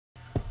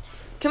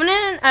Coming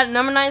in at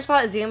number 9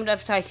 spot is Game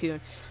Dev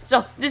Tycoon.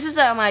 So this is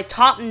my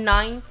top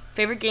 9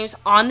 favorite games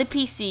on the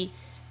PC.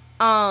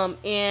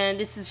 And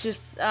this is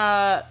just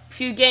a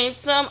few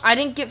games. I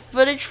didn't get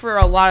footage for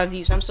a lot of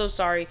these. I'm so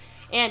sorry.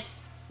 And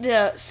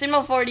the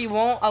Cinema 40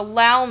 won't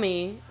allow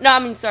me. No, I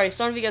mean sorry.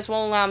 Sony Vegas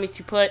won't allow me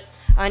to put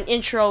an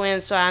intro in,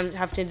 so I'm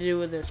having to do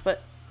with this.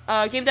 But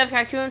Game Dev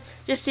Tycoon,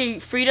 just the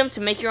freedom to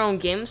make your own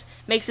games,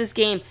 makes this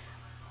game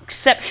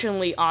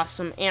exceptionally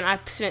awesome. And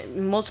I've spent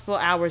multiple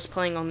hours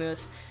playing on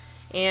this.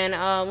 And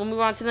we'll move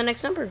on to the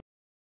next number.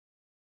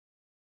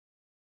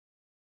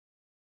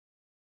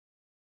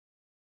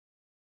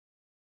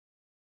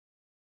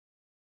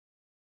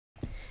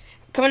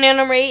 Coming in at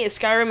number 8 is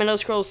Skyrim and Elder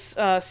Scrolls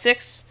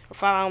 6 or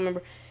 5, I don't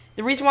remember.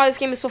 The reason why this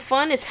game is so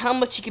fun is how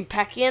much you can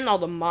pack in, all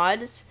the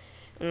mods,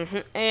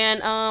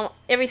 and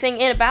everything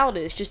in about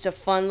it. It's just a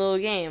fun little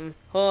game.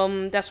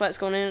 That's why it's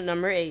going in at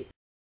number 8.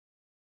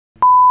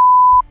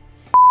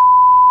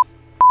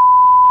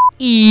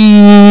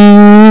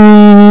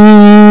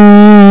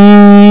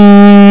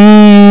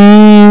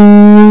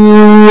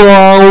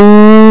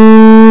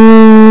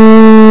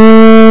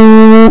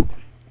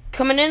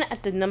 Coming in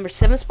at the number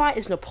 7 spot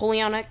is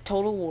Napoleonic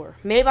Total War.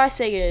 Made by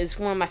Sega is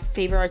one of my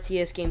favorite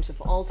RTS games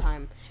of all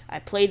time. I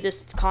played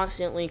this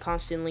constantly. And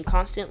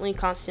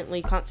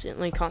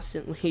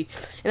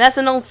that's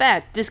a known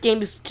fact. This game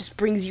just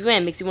brings you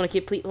in, makes you want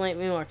to keep playing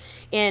more.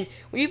 And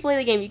when you play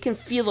the game, you can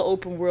feel the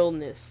open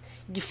worldness.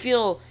 You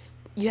feel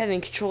you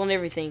having control and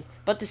everything.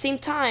 But at the same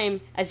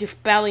time, as you're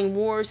battling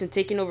wars and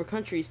taking over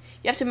countries,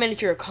 you have to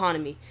manage your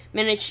economy,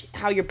 manage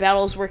how your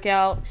battles work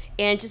out,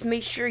 and just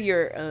make sure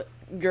your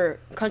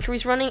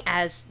country's running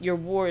as your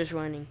war is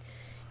running.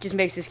 Just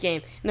makes this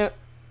game.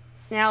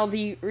 Now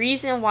the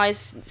reason why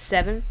it's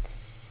 7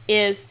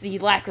 is the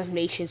lack of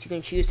nations you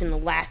can choose and the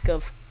lack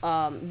of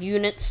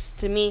units.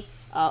 To me,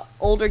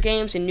 older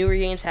games and newer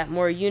games have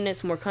more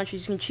units, more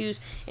countries you can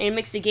choose, and it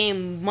makes the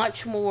game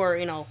much more,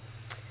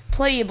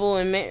 playable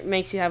and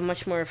makes you have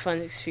much more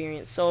fun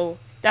experience. So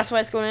that's why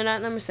it's going in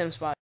at number 7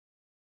 spot.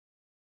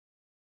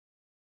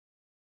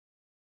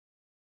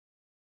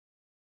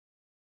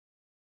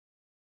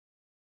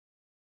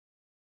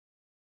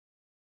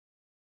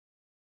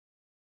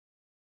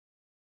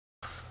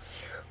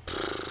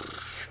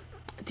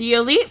 The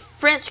Elite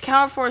French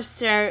Counterforce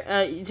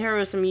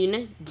Terrorism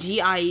Unit,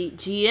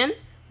 GIGN,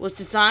 was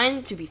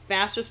designed to be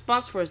fast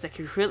response force that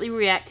could quickly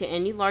react to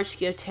any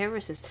large-scale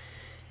terrorists.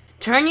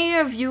 Turning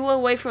your view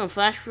away from a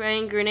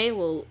flashbang grenade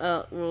will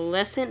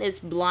lessen its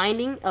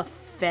blinding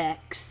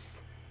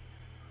effects.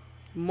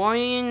 More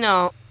you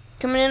know.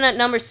 Coming in at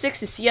number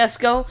 6 is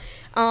CSGO.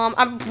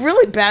 I'm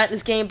really bad at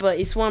this game, but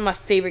it's one of my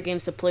favorite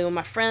games to play with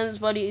my friends,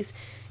 buddies.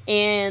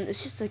 And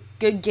it's just a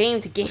good game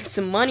to gain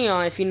some money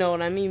on, if you know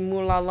what I mean.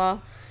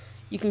 Moolah.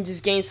 You can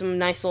just gain some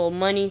nice little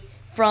money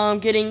from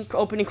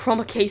opening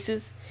chroma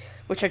cases,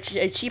 which are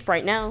cheap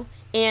right now,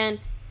 and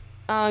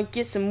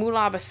get some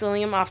moolah by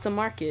selling them off the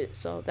market.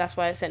 So that's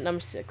why it's at number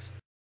 6.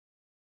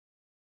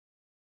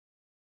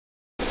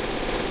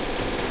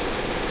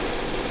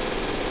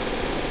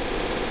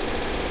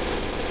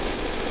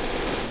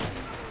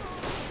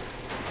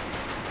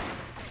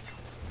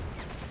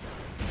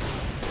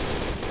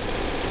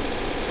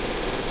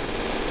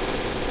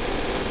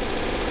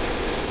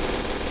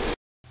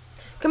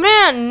 Coming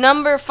in at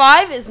number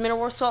 5 is Middle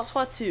War Assault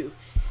Squad 2.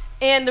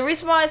 And the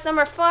reason why it's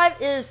number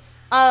 5 is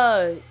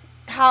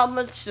how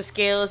much the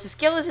scale is. The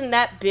scale isn't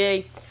that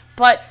big,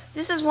 but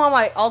this is one of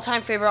my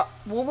all-time favorite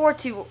World War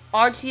II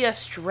RTS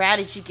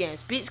strategy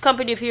games. Beats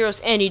Company of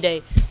Heroes any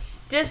day.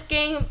 This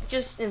game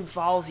just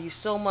involves you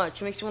so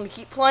much. It makes you want to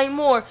keep playing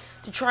more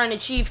to try and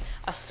achieve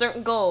a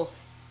certain goal.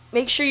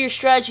 Make sure your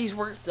strategies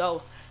work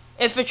though.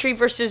 Infantry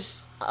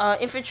versus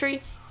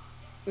infantry,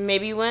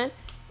 maybe you win.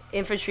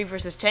 Infantry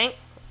versus tank,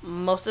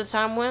 most of the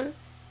time win.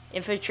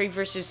 Infantry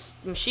versus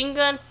machine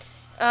gun,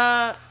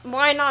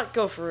 why not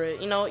go for it?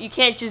 You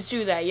can't just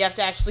do that. You have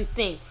to actually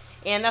think.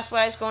 And that's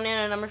why it's going in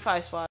at number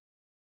 5 spot.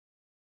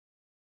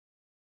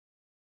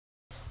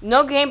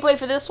 No gameplay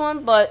for this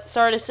one, but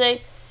sorry to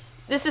say,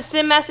 this is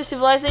Sim Master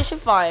Civilization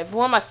 5.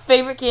 One of my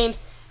favorite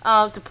games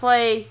to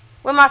play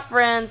with my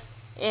friends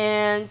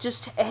and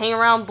just hang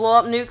around, blow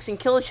up nukes, and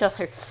kill each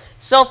other.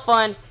 So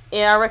fun,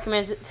 and I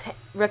recommend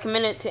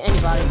it to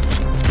anybody.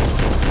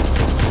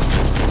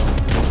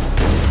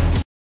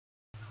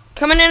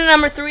 Coming in at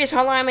number 3 is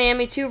Hotline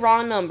Miami 2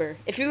 Raw Number.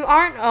 If you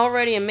aren't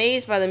already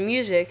amazed by the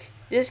music,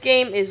 this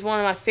game is one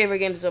of my favorite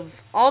games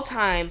of all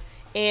time,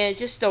 and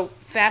just the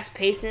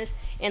fast-pacedness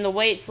and the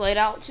way it's laid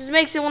out just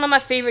makes it one of my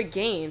favorite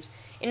games.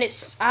 And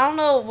I don't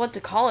know what to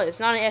call it. It's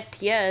not an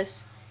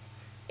FPS.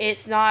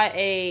 It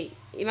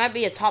might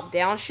be a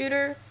top-down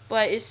shooter,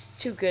 but it's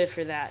too good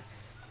for that.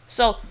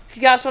 So, if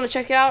you guys want to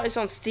check it out, it's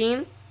on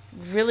Steam.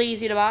 Really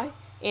easy to buy.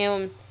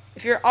 And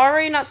if you're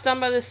already not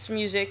stunned by this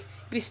music,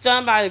 be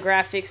stunned by the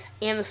graphics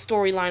and the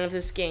storyline of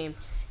this game.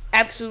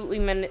 Absolutely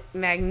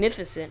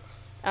magnificent.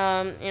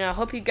 And I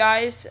hope you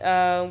guys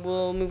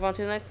will move on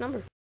to the next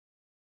number.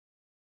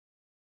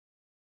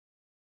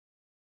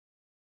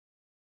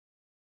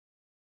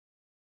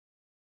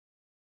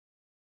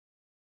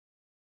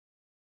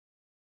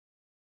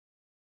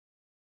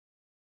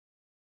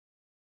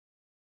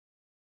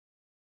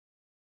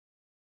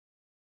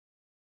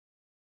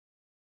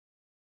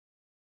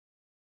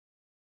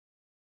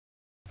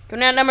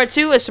 Coming out number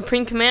 2 is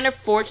Supreme Commander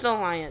Forged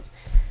Alliance.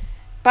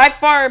 By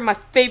far my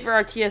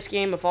favorite RTS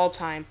game of all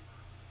time.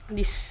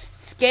 The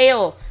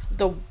scale,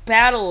 the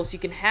battles you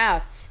can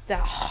have,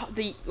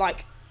 the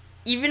like,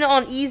 even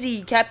on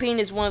easy, campaign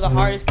is one of the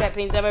hardest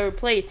campaigns I've ever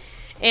played,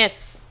 and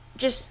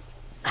just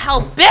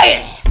how big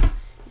it is.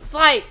 It's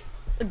like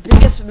the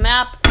biggest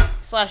map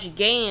 /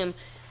 game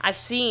I've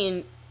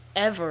seen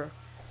ever.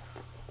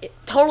 It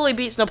totally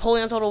beats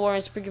Napoleon Total War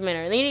and Supreme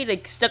Commander, and they need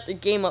to step the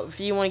game up if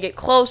you want to get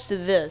close to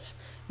this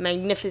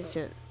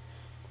magnificent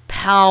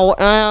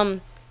power.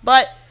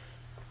 But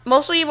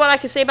mostly what I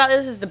can say about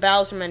this is the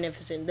battles are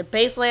magnificent. The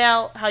base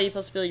layout, how you're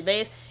supposed to build your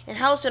base, and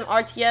how it's an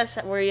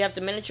RTS where you have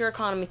to manage your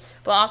economy,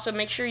 but also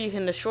make sure you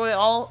can destroy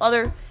all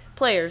other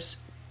players.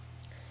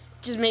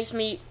 Just makes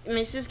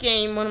this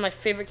game one of my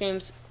favorite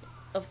games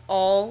of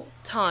all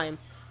time.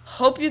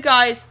 Hope you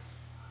guys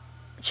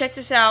check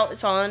this out.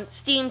 It's on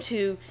Steam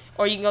too,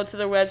 or you can go to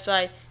their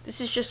website. This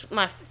is just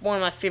one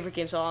of my favorite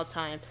games of all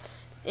time.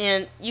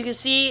 And you can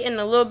see in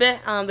a little bit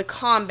the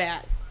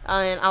combat.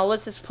 And I'll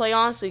let this play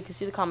on so you can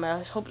see the combat.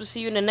 I hope to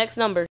see you in the next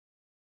number.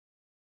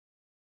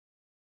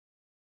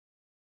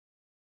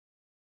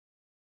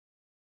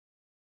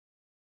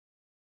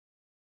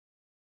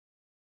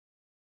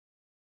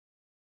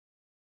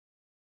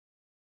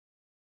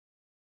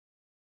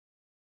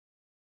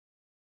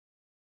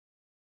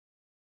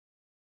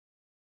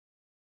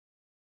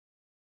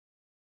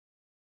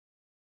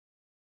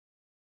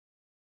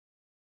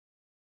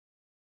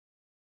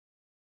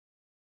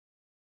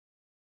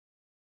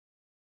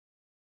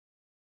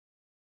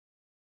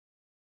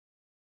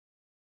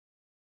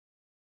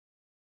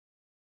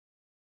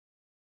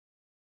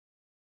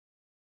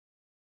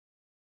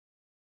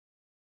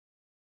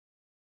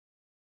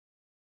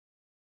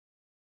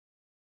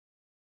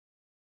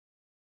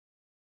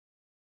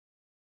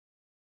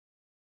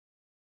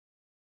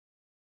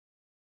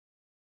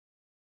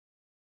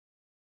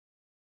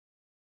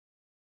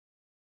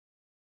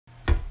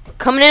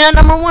 Coming in at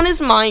number 1 is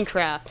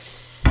Minecraft.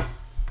 And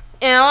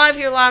a lot of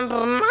you are like,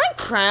 but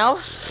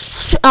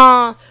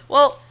Minecraft?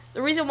 Well,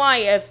 the reason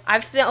why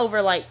I've spent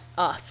over like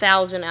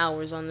 1,000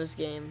 hours on this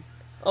game.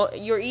 Oh,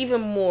 you're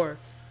even more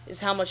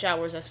is how much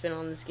hours I've spent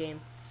on this game.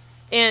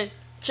 And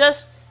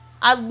just,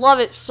 I love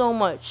it so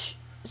much.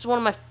 It's one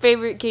of my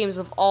favorite games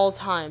of all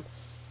time.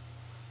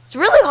 It's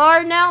really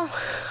hard now,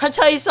 I'll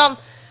tell you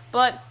something,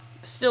 but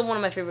still one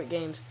of my favorite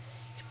games.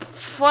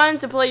 Fun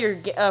to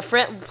play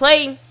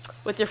play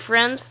with your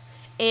friends.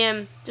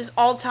 And just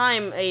all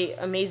time a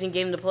amazing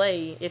game to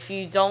play. If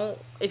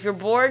you're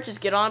bored,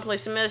 just get on and play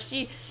some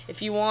MSG.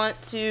 If you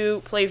want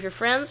to play with your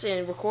friends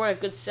and record a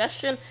good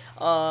session,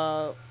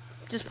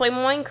 just play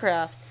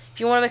Minecraft.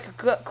 If you want to make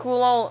a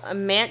cool old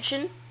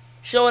mansion,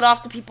 show it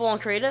off to people on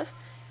creative,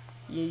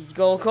 you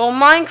go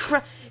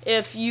Minecraft.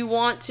 If you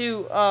want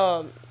to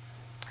go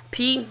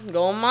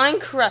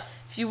Minecraft.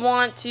 If you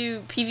want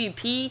to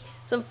PvP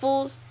some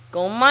fools,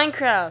 go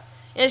Minecraft.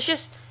 And it's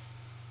just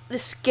the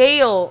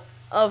scale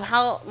of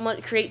how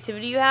much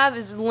creativity you have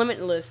is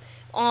limitless.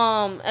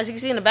 As you can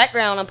see in the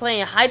background, I'm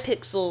playing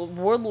Hypixel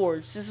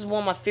Warlords. This is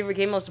one of my favorite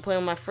game modes to play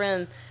with my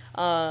friend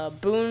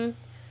Boone,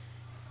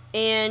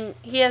 and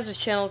he has his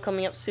channel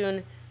coming up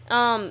soon.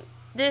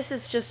 This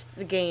is just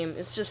the game.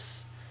 It's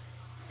just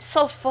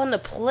so fun to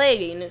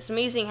play, and it's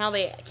amazing how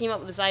they came up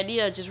with this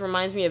idea. It just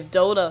reminds me of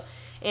Dota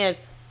and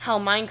how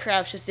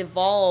Minecraft just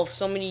evolved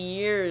so many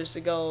years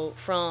ago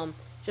from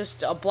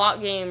just a block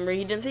game where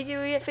he didn't think he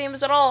would get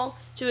famous at all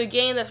to a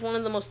game that's one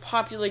of the most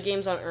popular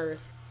games on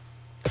earth.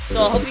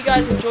 So I hope you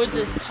guys enjoyed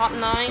this top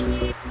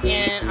 9,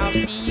 and I'll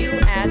see you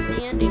at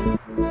the ending.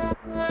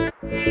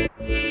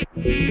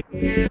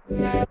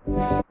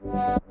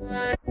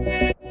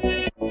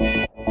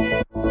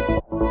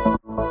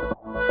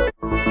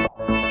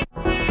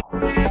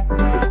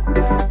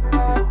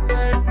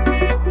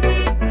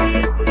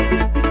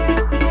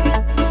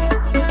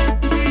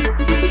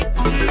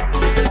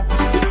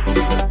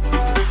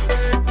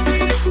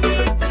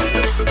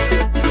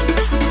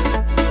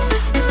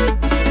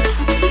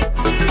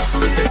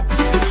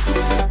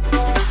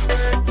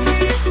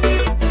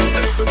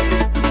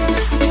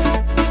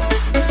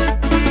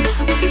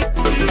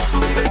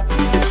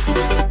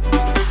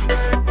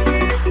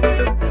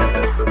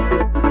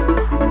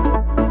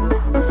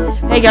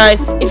 Hey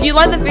guys, if you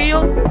like the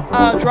video,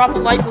 drop a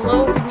like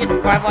below. If you can get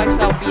to 5 likes,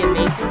 that would be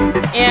amazing.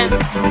 And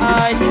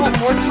if you want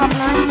more top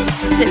 9s,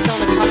 say so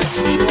in the comments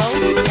below,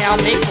 and I'll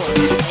make one.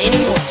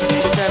 Any more.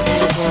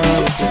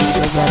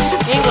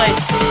 Anyway,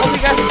 hope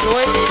you guys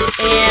enjoyed,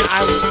 and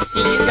I will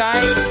see you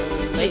guys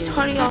later.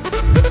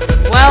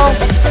 Well,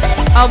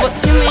 what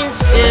 2 means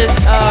is,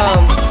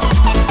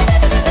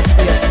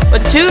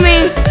 what 2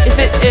 means is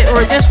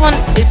or this one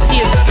is C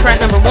is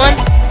track number 1,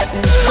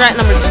 this is track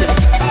number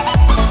 2.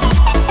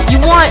 You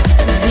want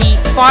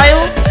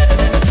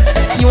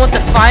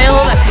the file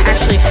that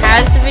actually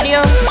has the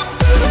video.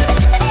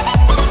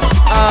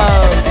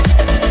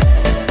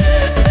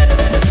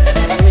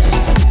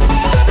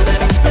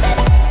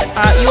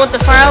 You want the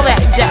file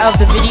of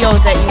the video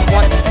that you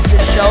want to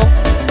show.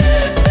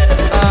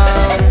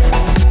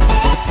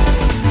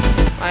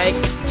 like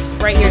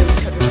right here in this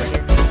country right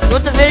here. You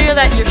want the video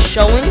that you're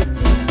showing,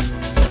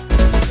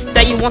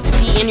 that you want to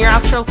be in your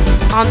outro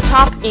on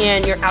top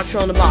and your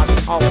outro on the bottom,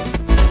 always.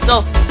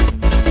 So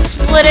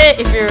split it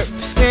if you're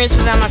experienced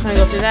with that. I'm not going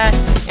to go through that.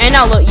 And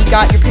now look, you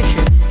got your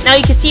picture. Now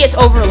you can see it's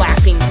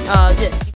overlapping this.